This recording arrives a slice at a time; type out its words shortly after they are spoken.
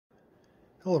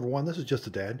Hello everyone, this is Just a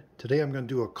Dad. Today I'm going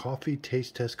to do a coffee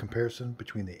taste test comparison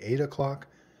between the 8 o'clock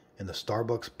and the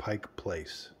Starbucks Pike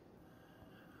Place.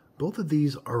 Both of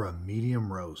these are a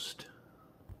medium roast.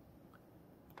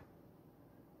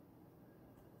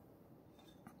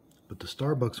 But the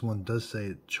Starbucks one does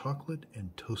say chocolate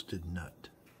and toasted nut.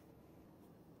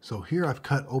 So here I've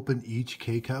cut open each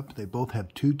K-cup. They both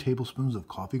have 2 tablespoons of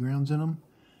coffee grounds in them.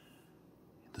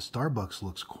 The Starbucks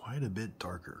looks quite a bit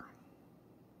darker.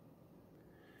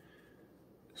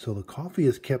 So the coffee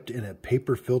is kept in a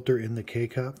paper filter in the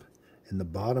K-cup, and the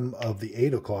bottom of the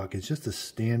 8 o'clock is just a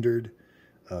standard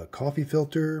coffee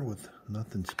filter with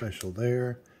nothing special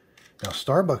there. Now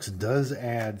Starbucks does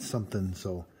add something,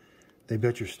 so they've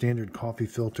got your standard coffee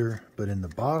filter, but in the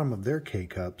bottom of their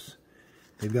K-cups,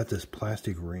 they've got this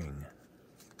plastic ring.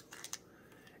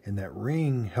 And that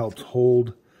ring helps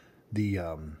hold the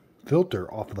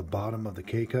filter off of the bottom of the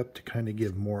K-cup to kind of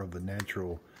give more of a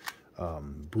natural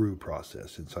brew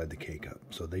process inside the K-cup.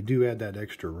 So they do add that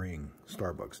extra ring,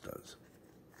 Starbucks does.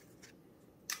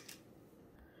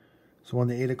 So on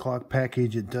the 8 o'clock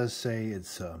package, it does say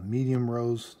it's medium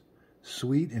roast,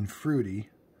 sweet and fruity,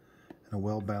 and a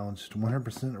well-balanced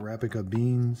 100% Arabica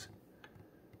beans.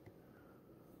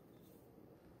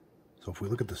 So if we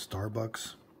look at the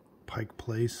Starbucks Pike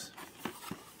Place,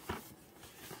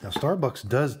 now Starbucks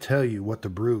does tell you what to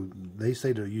brew. They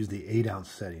say to use the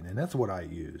 8-ounce setting, and that's what I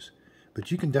use. But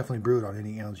you can definitely brew it on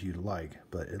any ounce you'd like.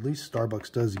 But at least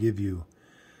Starbucks does give you,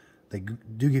 they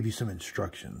do give you some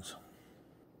instructions.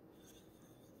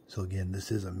 So again,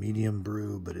 this is a medium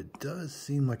brew, but it does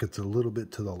seem like it's a little bit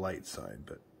to the light side.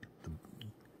 But the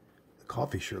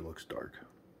coffee sure looks dark.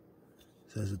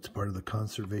 It says it's part of the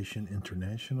Conservation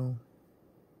International.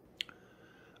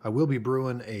 I will be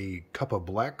brewing a cup of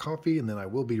black coffee, and then I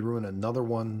will be brewing another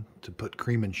one to put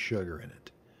cream and sugar in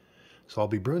it. So I'll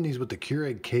be brewing these with the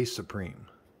Keurig Case Supreme.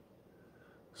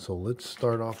 So let's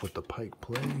start off with the Pike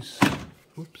Place.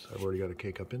 Oops, I've already got a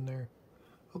K-cup in there.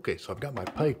 Okay, so I've got my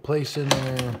Pike Place in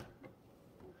there.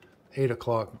 8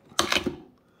 o'clock.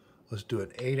 Let's do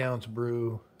an 8-ounce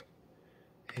brew.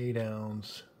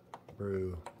 8-ounce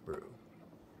brew.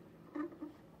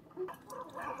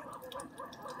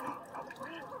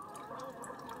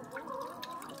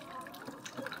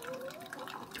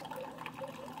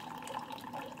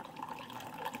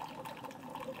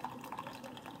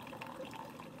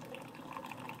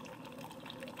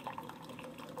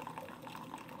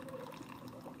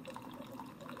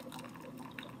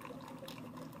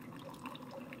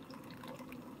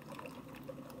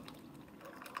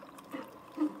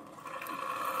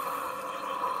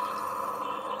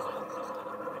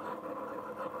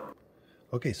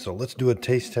 Okay, so let's do a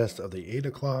taste test of the 8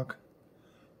 o'clock.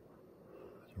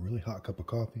 It's a really hot cup of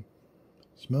coffee.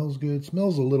 Smells good.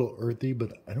 Smells a little earthy,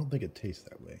 but I don't think it tastes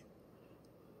that way.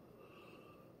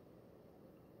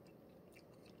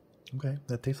 Okay,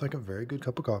 that tastes like a very good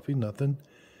cup of coffee. Nothing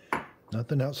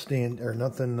outstanding, or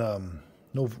nothing,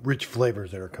 no rich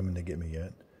flavors that are coming to get me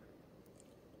yet.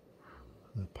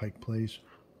 The Pike Place.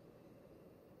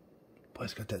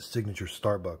 It's got that signature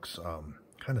Starbucks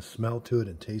kind of smell to it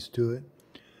and taste to it.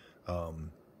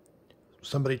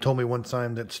 Somebody told me one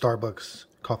time that Starbucks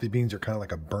coffee beans are kind of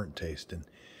like a burnt taste, and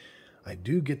I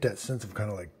do get that sense of kind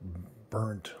of like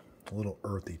burnt, a little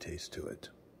earthy taste to it.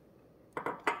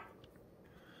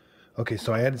 Okay,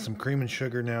 so I added some cream and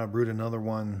sugar now. I brewed another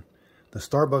one. The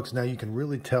Starbucks, now you can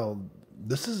really tell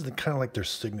this is the kind of like their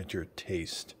signature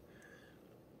taste.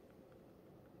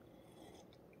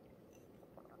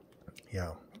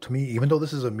 Yeah, to me, even though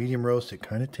this is a medium roast, it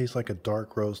kind of tastes like a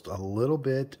dark roast a little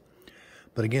bit.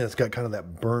 But again, it's got kind of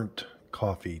that burnt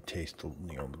coffee taste,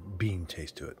 you know, bean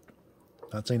taste to it.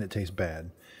 Not saying it tastes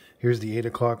bad. Here's the 8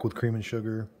 o'clock with cream and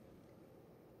sugar.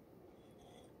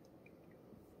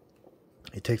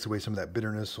 It takes away some of that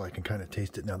bitterness so I can kind of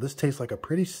taste it. Now, this tastes like a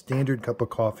pretty standard cup of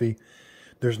coffee.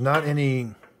 There's not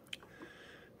any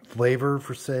flavor,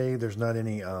 per se. There's not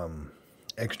any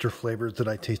extra flavors that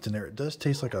I taste in there. It does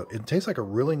taste like it tastes like a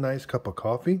really nice cup of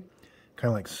coffee,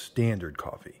 kind of like standard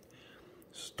coffee.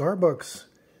 Starbucks,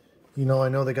 you know, I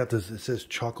know they got this, it says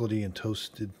chocolatey and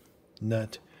toasted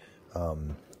nut.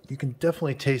 You can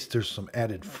definitely taste there's some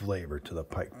added flavor to the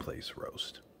Pike Place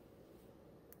roast.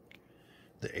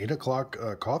 The 8 o'clock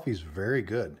coffee is very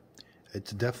good.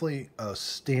 It's definitely a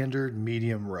standard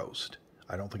medium roast.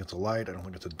 I don't think it's a light. I don't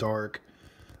think it's a dark.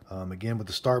 Again, with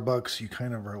the Starbucks, you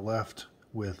kind of are left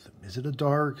with, is it a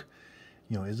dark?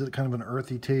 You know, is it kind of an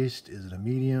earthy taste? Is it a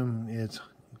medium? It's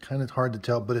kind of hard to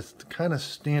tell, but it's the kind of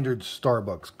standard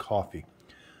Starbucks coffee.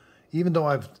 Even though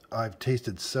I've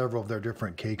tasted several of their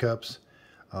different K-cups,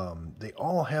 they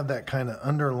all have that kind of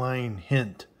underlying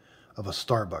hint of a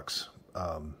Starbucks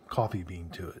coffee bean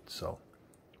to it. So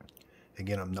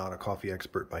again, I'm not a coffee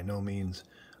expert by no means.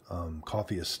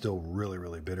 Coffee is still really,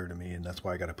 really bitter to me, and that's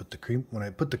why I got to put the cream. When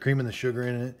I put the cream and the sugar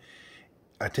in it,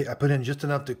 I put in just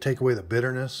enough to take away the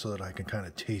bitterness so that I can kind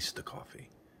of taste the coffee.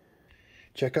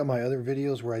 Check out my other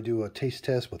videos where I do a taste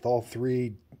test with all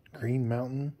 3 Green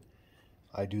Mountain.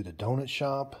 I do the Donut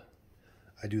Shop.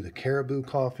 I do the Caribou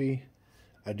Coffee.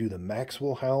 I do the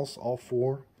Maxwell House, all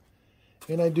 4.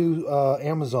 And I do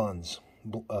Amazon's.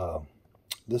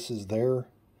 This is their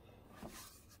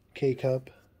K-Cup.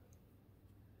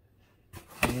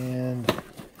 And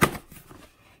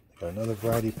got another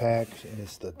variety pack, and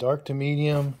it's the dark to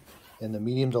medium and the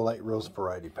medium to light roast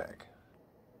variety pack.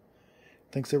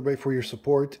 Thanks everybody for your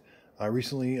support. I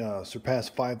recently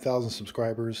surpassed 5,000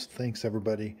 subscribers. Thanks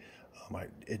everybody.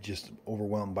 It just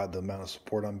overwhelmed by the amount of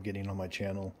support I'm getting on my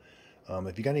channel.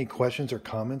 If you got any questions or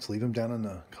comments, leave them down in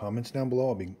the comments down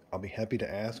below. I'll be happy to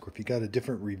ask. Or if you got a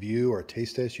different review or a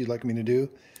taste test you'd like me to do,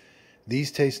 these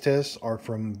taste tests are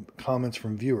from comments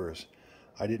from viewers.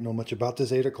 I didn't know much about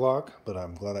this 8 o'clock, but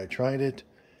I'm glad I tried it.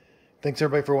 Thanks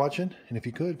everybody for watching, and if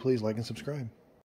you could, please like and subscribe.